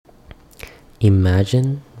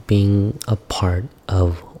Imagine being a part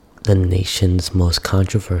of the nation's most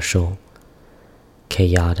controversial,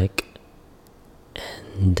 chaotic,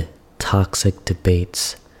 and toxic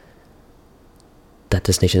debates that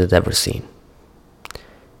this nation has ever seen.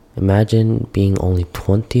 Imagine being only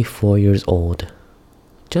 24 years old,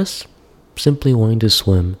 just simply wanting to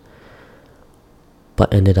swim,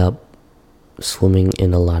 but ended up swimming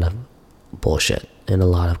in a lot of bullshit and a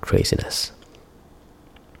lot of craziness.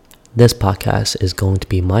 This podcast is going to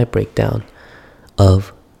be my breakdown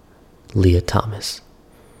of Lia Thomas.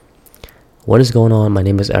 What is going on? My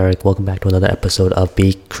name is Eric. Welcome back to another episode of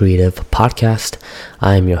Be Creative Podcast.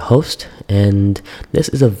 I am your host, and this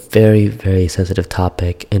is a very, very sensitive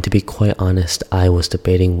topic. And to be quite honest, I was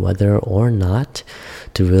debating whether or not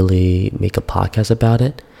to really make a podcast about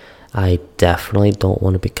it. I definitely don't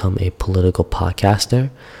want to become a political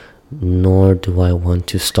podcaster, nor do I want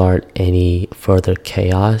to start any further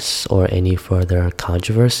chaos or any further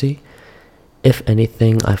controversy. If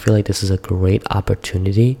anything, I feel like this is a great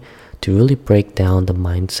opportunity to really break down the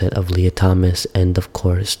mindset of Lia Thomas and, of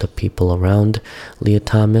course, the people around Lia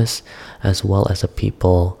Thomas, as well as the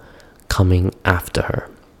people coming after her.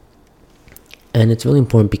 And it's really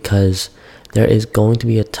important because there is going to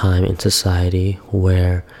be a time in society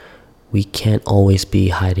where we can't always be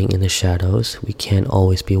hiding in the shadows. We can't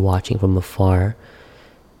always be watching from afar.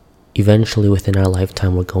 Eventually, within our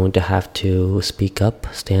lifetime, we're going to have to speak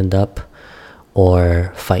up, stand up,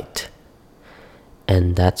 or fight.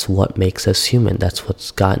 And that's what makes us human. That's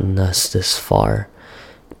what's gotten us this far.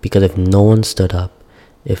 Because if no one stood up,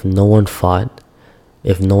 if no one fought,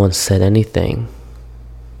 if no one said anything,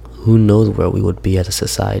 who knows where we would be as a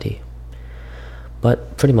society.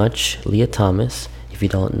 But pretty much, Lia Thomas, if you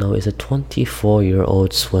don't know, is a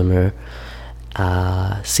 24-year-old swimmer,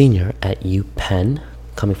 senior at UPenn,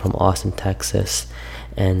 coming from Austin, Texas.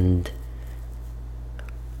 And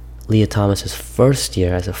Lia Thomas's first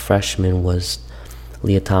year as a freshman was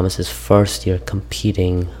Lia Thomas's first year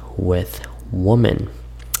competing with women.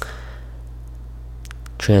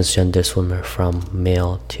 Transgender swimmer from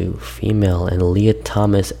male to female. And Lia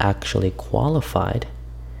Thomas actually qualified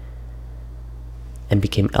and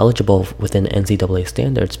became eligible within NCAA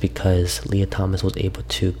standards because Lia Thomas was able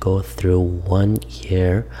to go through 1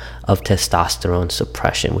 year of testosterone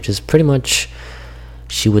suppression, which is pretty much,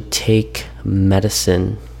 she would take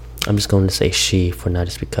medicine. I'm just going to say she for now,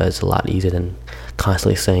 just because it's a lot easier than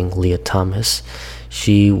constantly saying Lia Thomas.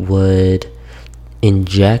 She would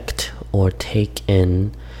inject or take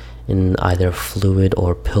in either fluid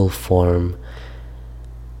or pill form,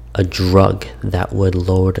 a drug that would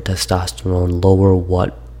lower the testosterone, lower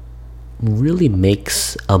what really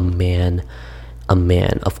makes a man a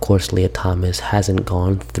man. Of course, Lia Thomas hasn't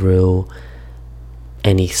gone through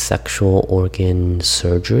any sexual organ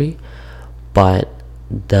surgery, but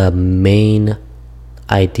the main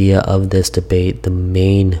idea of this debate, the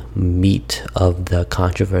main meat of the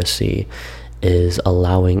controversy, is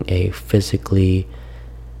allowing a physically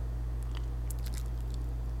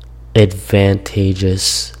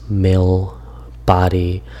advantageous male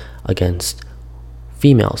body against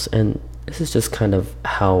females. And this is just kind of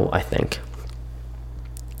how I think.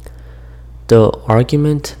 The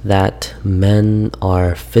argument that men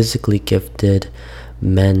are physically gifted,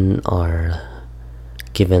 men are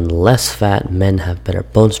given less fat, men have better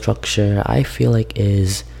bone structure, I feel like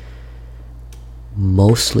is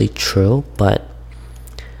mostly true, but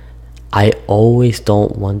I always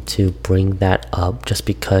don't want to bring that up just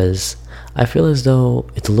because I feel as though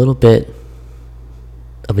it's a little bit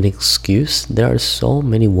of an excuse. There are so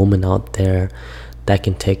many women out there that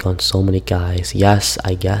can take on so many guys. Yes,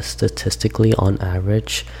 I guess statistically on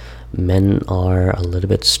average, men are a little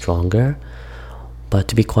bit stronger. But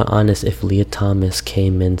to be quite honest, if Lia Thomas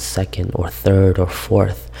came in second or third or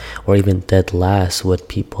fourth or even dead last, would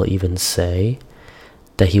people even say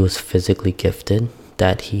that he was physically gifted,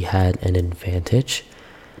 that he had an advantage?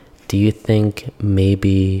 Do you think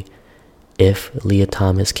maybe if Lia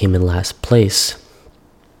Thomas came in last place,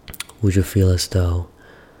 would you feel as though,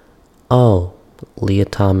 oh, Lia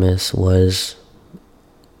Thomas was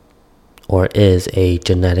or is a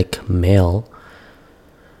genetic male,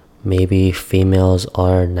 maybe females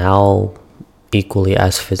are now equally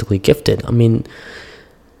as physically gifted? I mean,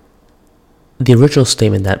 the original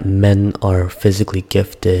statement that men are physically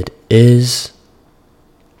gifted is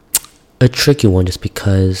a tricky one just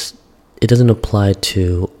because it doesn't apply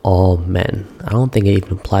to all men. I don't think it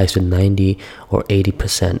even applies to 90 or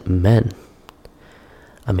 80% men.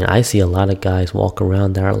 I mean, I see a lot of guys walk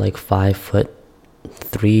around that are like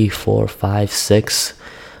 5'3", 4, 5, 6,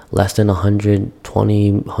 less than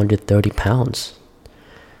 120, 130 pounds.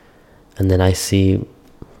 And then I see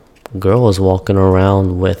girls walking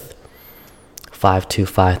around with 5'2",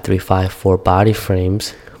 5'3", 5'4" body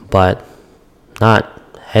frames, but not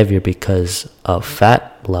heavier because of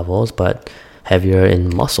fat levels, but heavier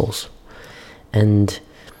in muscles. And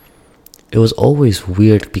it was always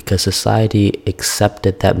weird because society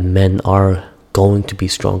accepted that men are going to be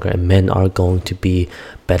stronger and men are going to be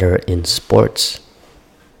better in sports.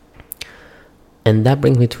 And that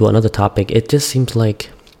brings me to another topic. It just seems like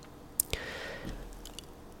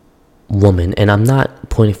women, and I'm not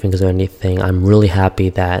pointing fingers or anything, I'm really happy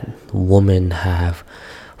that women have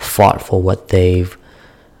fought for what they've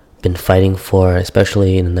been fighting for,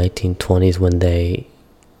 especially in the 1920s when they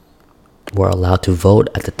were allowed to vote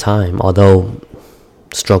at the time, although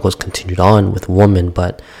struggles continued on with women.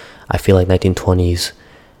 But I feel like 1920s,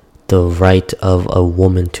 the right of a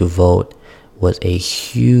woman to vote was a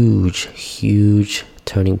huge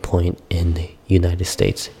turning point in the United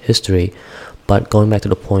States history. But going back to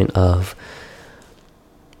the point of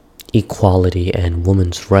equality and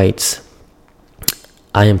women's rights,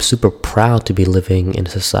 I am super proud to be living in a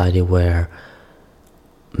society where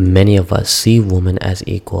many of us see women as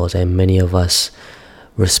equals, and many of us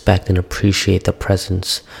respect and appreciate the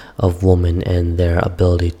presence of women and their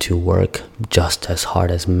ability to work just as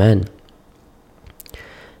hard as men.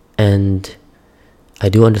 And I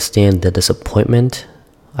do understand the disappointment.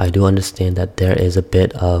 I do understand that there is a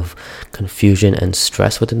bit of confusion and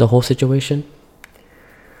stress within the whole situation.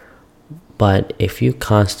 But if you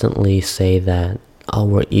constantly say that, oh,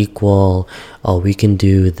 we're equal, oh, we can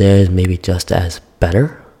do this maybe just as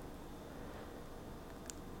better,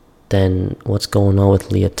 then what's going on with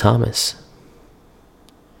Lia Thomas?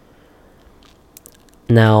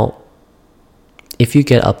 Now, if you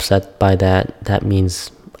get upset by that, that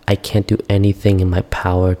means I can't do anything in my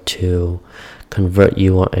power to convert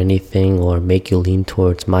you or anything or make you lean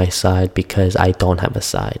towards my side, because I don't have a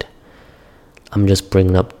side. I'm just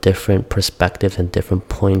bringing up different perspectives and different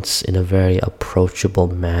points in a very approachable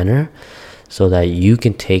manner so that you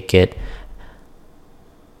can take it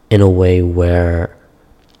in a way where,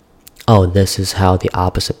 oh, this is how the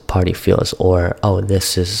opposite party feels, or oh,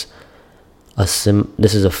 this is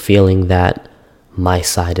a feeling that my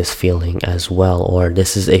side is feeling as well, or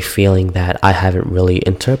this is a feeling that I haven't really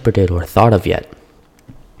interpreted or thought of yet.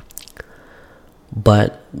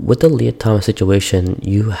 But with the Lia Thomas situation,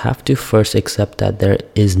 you have to first accept that there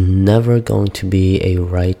is never going to be a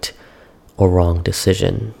right or wrong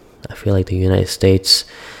decision. I feel like the United States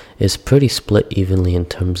is pretty split evenly in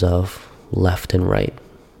terms of left and right,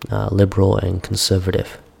 liberal and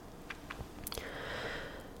conservative.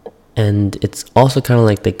 And it's also kind of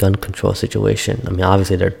like the gun control situation. I mean,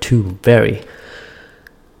 obviously they're two very,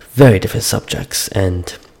 very different subjects.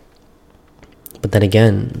 But then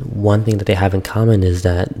again, one thing that they have in common is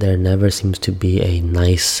that there never seems to be a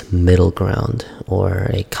nice middle ground or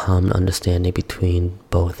a common understanding between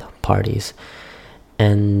both parties.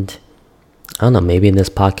 And I don't know, maybe in this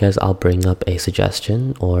podcast I'll bring up a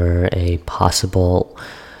suggestion or a possible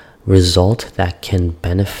result that can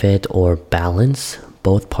benefit or balance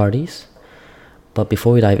both parties. But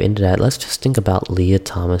before we dive into that, let's just think about Lia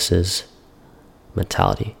Thomas's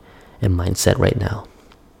mentality and mindset right now.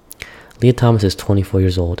 Lia Thomas is 24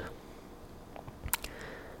 years old.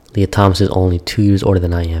 Lia Thomas is only 2 years older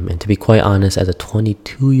than I am. And to be quite honest, as a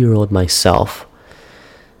 22-year-old myself,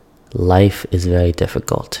 life is very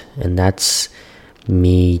difficult. And that's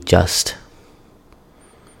me just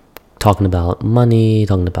talking about money,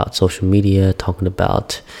 talking about social media, talking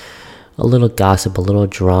about a little gossip, a little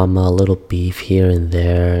drama, a little beef here and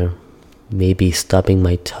there, maybe stubbing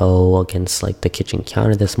my toe against like the kitchen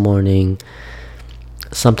counter this morning,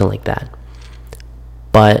 something like that.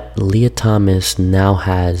 But Lia Thomas now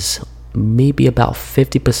has maybe about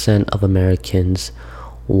 50% of Americans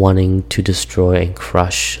wanting to destroy and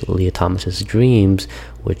crush Lia Thomas's dreams,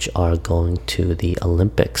 which are going to the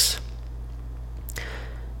Olympics.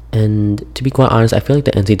 And to be quite honest, I feel like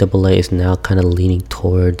the NCAA is now kind of leaning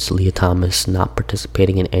towards Lia Thomas not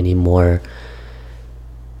participating in any more,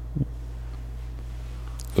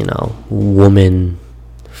 woman,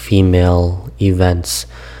 female events,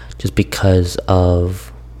 just because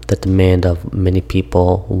of the demand of many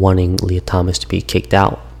people wanting Lia Thomas to be kicked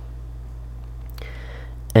out.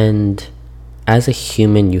 And as a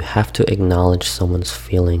human, you have to acknowledge someone's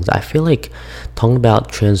feelings. I feel like talking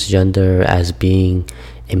about transgender as being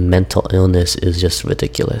a mental illness is just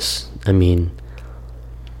ridiculous. I mean,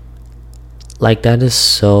 like, that is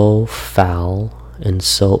so foul and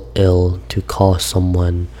so ill to call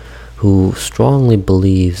someone who strongly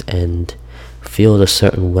believes and feels a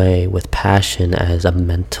certain way with passion as a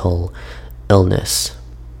mental illness.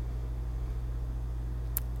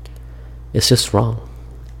 It's just wrong.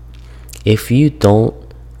 If you don't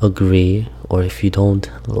agree, or if you don't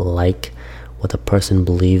like what the person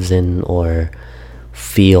believes in or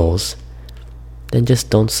feels, then just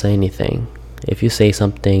don't say anything. If you say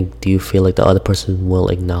something, do you feel like the other person will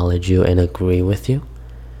acknowledge you and agree with you?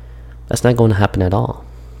 That's not going to happen at all.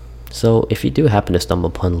 So if you do happen to stumble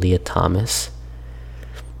upon Lia Thomas,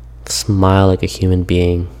 smile like a human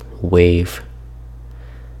being, wave,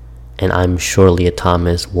 and I'm sure Lia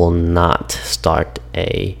Thomas will not start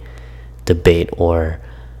a debate or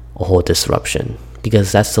a whole disruption,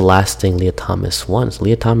 because that's the last thing Lia Thomas wants.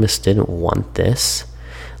 Lia Thomas didn't want this.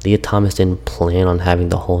 Lia Thomas didn't plan on having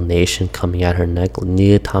the whole nation coming at her neck.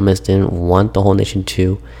 Lia Thomas didn't want the whole nation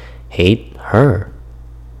to hate her,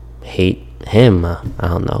 hate him. I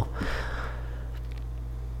don't know.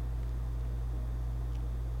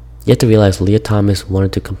 You have to realize Lia Thomas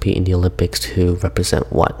wanted to compete in the Olympics to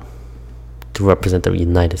represent what? To represent the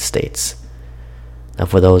United States. Now,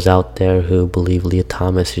 for those out there who believe Lia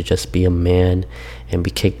Thomas should just be a man and be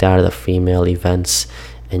kicked out of the female events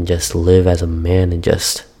and just live as a man and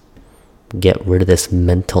just get rid of this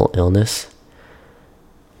mental illness,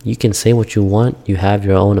 you can say what you want. You have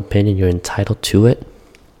your own opinion. You're entitled to it.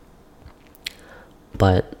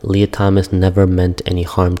 But Lia Thomas never meant any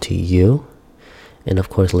harm to you. And of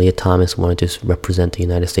course, Lia Thomas wanted to represent the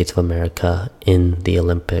United States of America in the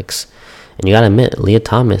Olympics. And you gotta admit, Lia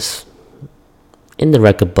Thomas, in the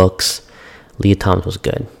record books, Lia Thomas was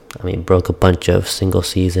good. I mean, broke a bunch of single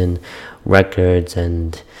season records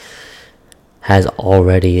and has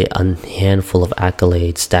already a handful of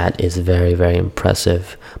accolades. That is very, very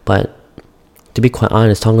impressive. But to be quite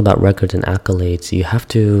honest, talking about records and accolades, you have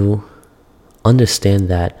to understand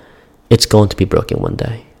that it's going to be broken one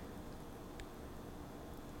day.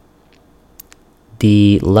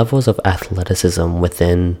 The levels of athleticism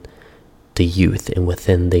within the youth and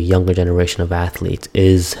within the younger generation of athletes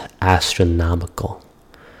is astronomical.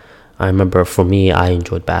 I remember for me, I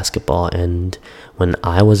enjoyed basketball, and when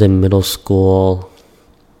I was in middle school,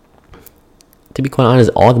 to be quite honest,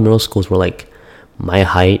 all the middle schools were like my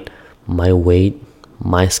height, my weight,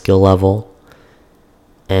 my skill level,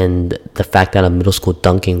 and the fact that a middle school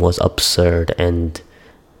dunking was absurd and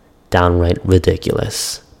downright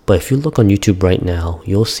ridiculous. But if you look on YouTube right now,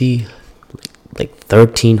 you'll see like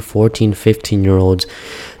 13, 14, 15-year-olds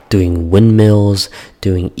doing windmills,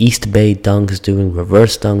 doing East Bay dunks, doing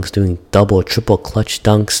reverse dunks, doing double or triple clutch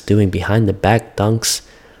dunks, doing behind the back dunks.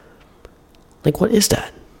 Like, what is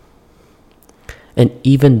that? And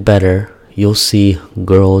even better, you'll see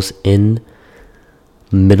girls in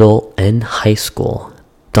middle and high school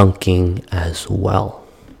dunking as well.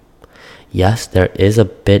 Yes, there is a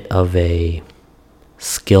bit of a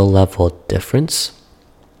skill level difference,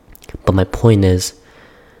 but my point is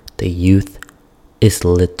the youth is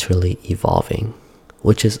literally evolving,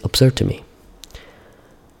 which is absurd to me.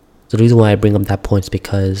 The reason why I bring up that point is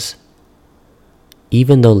because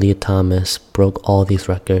even though Lia Thomas broke all these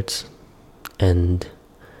records and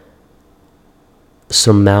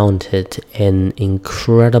surmounted an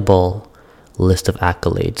incredible list of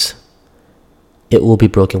accolades, it will be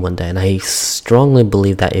broken one day. And I strongly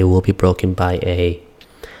believe that it will be broken by a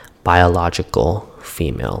biological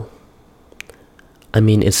female. I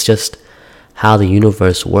mean, it's just how the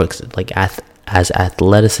universe works. Like, as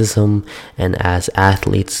athleticism and as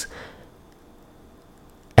athletes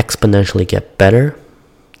exponentially get better,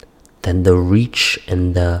 then the reach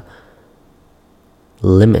and the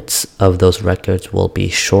limits of those records will be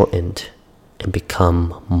shortened and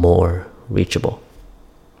become more reachable.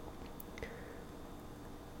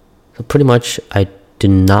 So pretty much, I do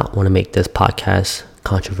not want to make this podcast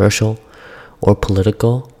controversial or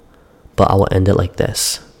political, but I will end it like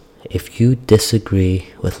this. If you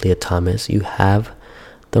disagree with Lia Thomas, you have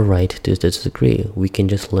the right to disagree. We can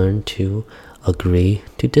just learn to agree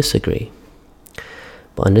to disagree.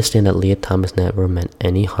 But understand that Lia Thomas never meant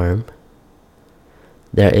any harm.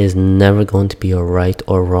 There is never going to be a right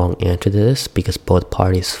or wrong answer to this, because both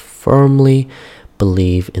parties firmly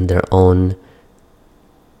believe in their own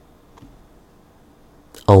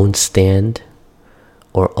stand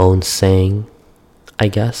or own saying, I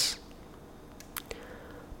guess.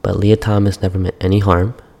 But Lia Thomas never meant any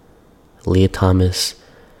harm. Lia Thomas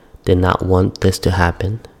did not want this to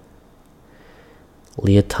happen.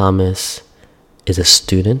 Lia Thomas is a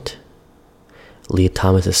student. Lia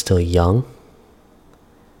Thomas is still young.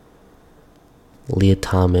 Lia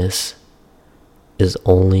Thomas is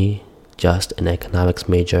only just an economics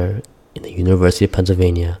major in the University of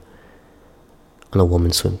Pennsylvania on a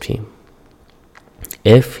women's swim team.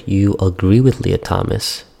 If you agree with Lia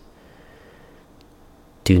Thomas,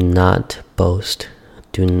 do not boast,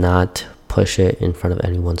 do not push it in front of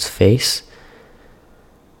anyone's face.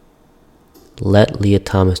 Let Lia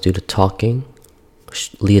Thomas do the talking.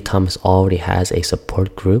 Lia Thomas already has a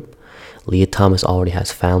support group. Lia Thomas already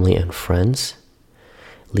has family and friends.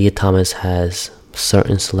 Lia Thomas has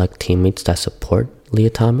certain select teammates that support Lia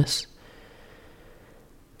Thomas.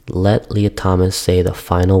 Let Lia Thomas say the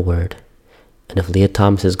final word. And if Lia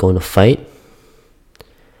Thomas is going to fight,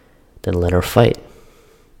 then let her fight.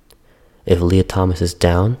 If Lia Thomas is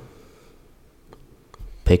down,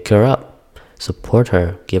 pick her up, support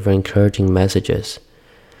her, give her encouraging messages.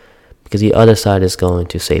 Because the other side is going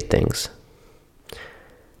to say things.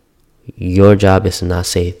 Your job is to not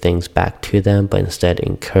say things back to them, but instead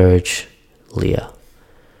encourage Lia.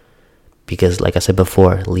 Because like I said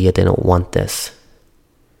before, Lia didn't want this.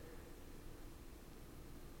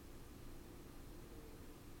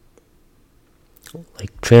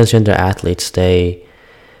 Like transgender athletes,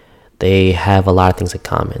 they have a lot of things in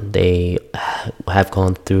common. They have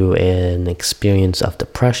gone through an experience of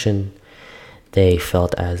depression. They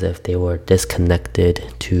felt as if they were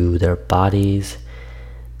disconnected to their bodies.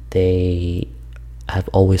 They have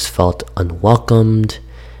always felt unwelcomed,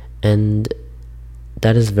 and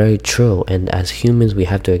that is very true. And as humans, we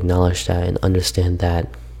have to acknowledge that and understand that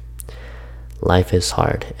life is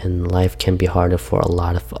hard, and life can be harder for a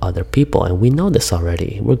lot of other people. And we know this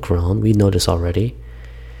already. We're grown. We know this already.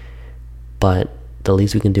 But the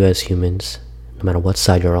least we can do as humans, no matter what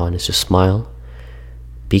side you're on, is just smile,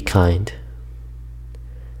 be kind,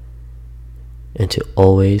 and to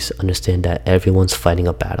always understand that everyone's fighting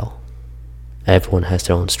a battle. Everyone has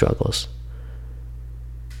their own struggles.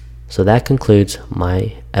 So that concludes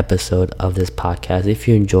my episode of this podcast. If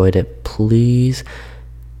you enjoyed it, please,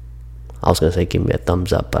 I was going to say give me a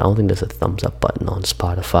thumbs up, but I don't think there's a thumbs up button on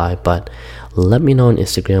Spotify. But let me know on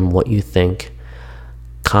Instagram what you think.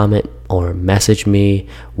 Comment or message me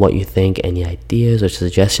what you think, any ideas or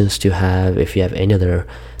suggestions to have. If you have any other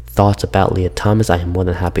thoughts about Lia Thomas, I am more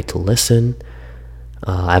than happy to listen.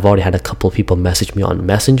 I've already had a couple of people message me on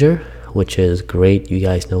Messenger, which is great. You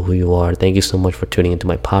guys know who you are. Thank you so much for tuning into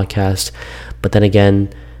my podcast. But then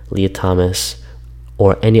again, Lia Thomas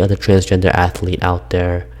or any other transgender athlete out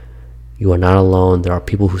there, you are not alone. There are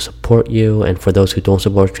people who support you. And for those who don't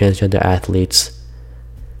support transgender athletes,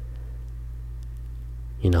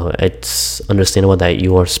 it's understandable that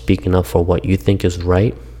you are speaking up for what you think is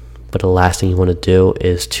right. But the last thing you want to do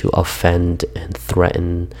is to offend and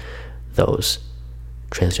threaten those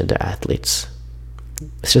transgender athletes.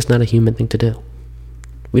 It's just not a human thing to do.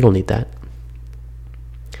 We don't need that.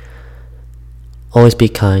 Always be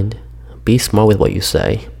kind. Be smart with what you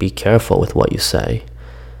say. Be careful with what you say.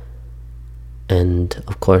 And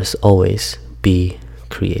of course, always be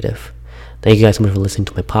creative. Thank you guys so much for listening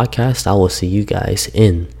to my podcast. I will see you guys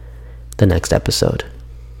in the next episode.